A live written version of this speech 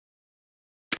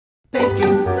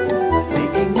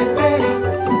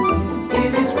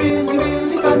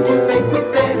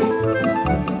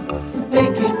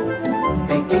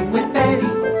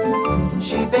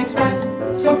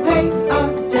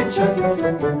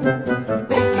Baking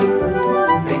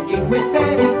with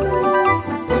Betty.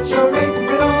 Put your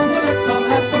apron on and let's all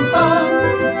have some fun.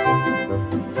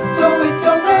 So if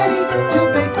you're ready to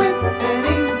bake with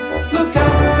Betty, look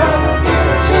out, 'cause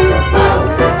here she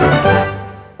comes.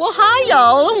 Well, hi,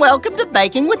 y'all, and welcome to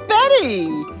Baking with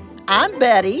Betty. I'm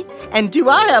Betty, and do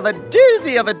I have a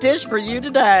doozy of a dish for you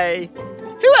today?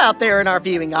 Who out there in our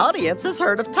viewing audience has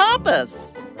heard of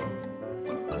tapas?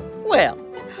 Well,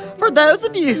 for those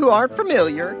of you who aren't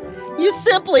familiar, you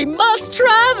simply must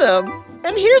try them.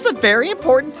 And here's a very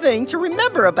important thing to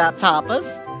remember about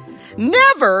tapas.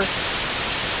 Never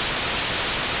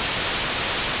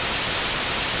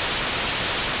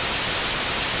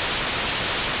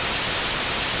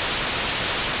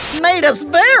made us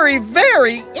very,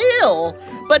 very ill.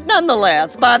 But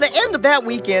nonetheless, by the end of that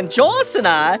weekend, Joyce and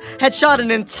I had shot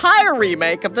an entire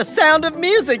remake of The Sound of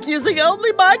Music using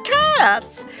only my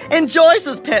cats and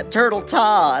Joyce's pet turtle,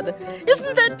 Todd.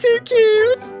 Isn't that too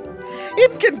cute?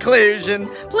 In conclusion,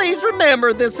 please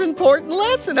remember this important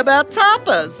lesson about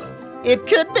tapas. It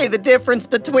could be the difference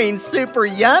between super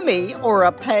yummy or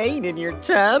a pain in your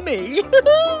tummy.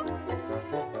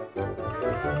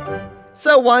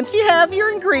 So once you have your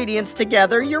ingredients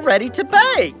together, you're ready to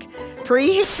bake.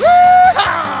 Come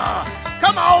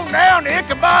on down to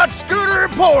Ichabod's Scooter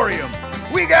Emporium.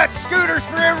 We got scooters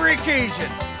for every occasion.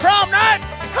 Prom night?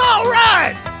 All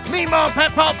right. Me, Mom,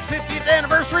 Pat, Pop's 50th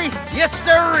anniversary? Yes,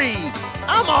 sirree.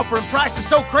 I'm offering prices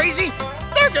so crazy,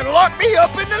 they're gonna lock me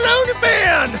up in the loony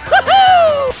bin.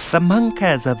 The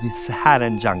monkeys of the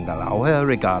Saharan jungle are well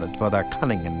regarded for their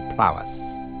cunning and prowess.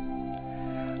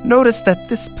 Notice that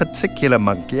this particular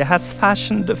monkey has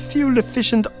fashioned a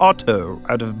fuel-efficient auto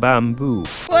out of bamboo.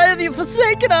 Why have you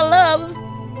forsaken our love?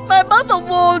 My mother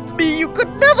warned me you could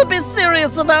never be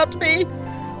serious about me.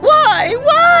 Why?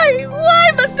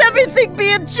 Why must everything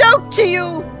be a joke to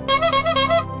you?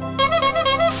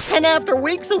 And after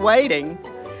weeks of waiting,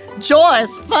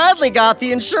 Joyce finally got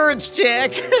the insurance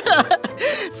check.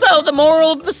 So the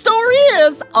moral of the story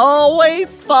is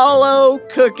always follow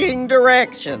cooking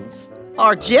directions.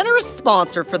 Our generous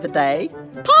sponsor for the day,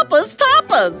 Papa's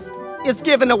Tapas, is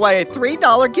giving away a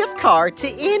 $3 gift card to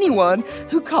anyone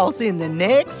who calls in the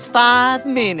next 5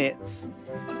 minutes.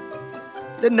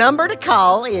 The number to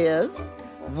call is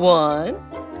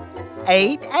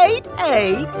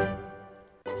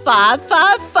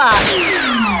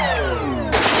 1-888-555.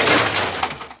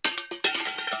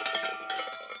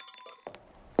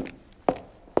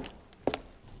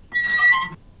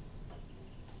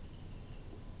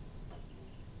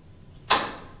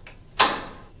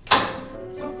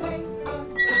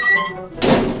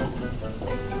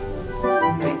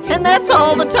 And that's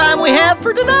all the time we have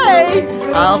for today.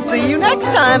 I'll see you next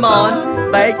time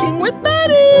on Baking with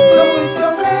Betty.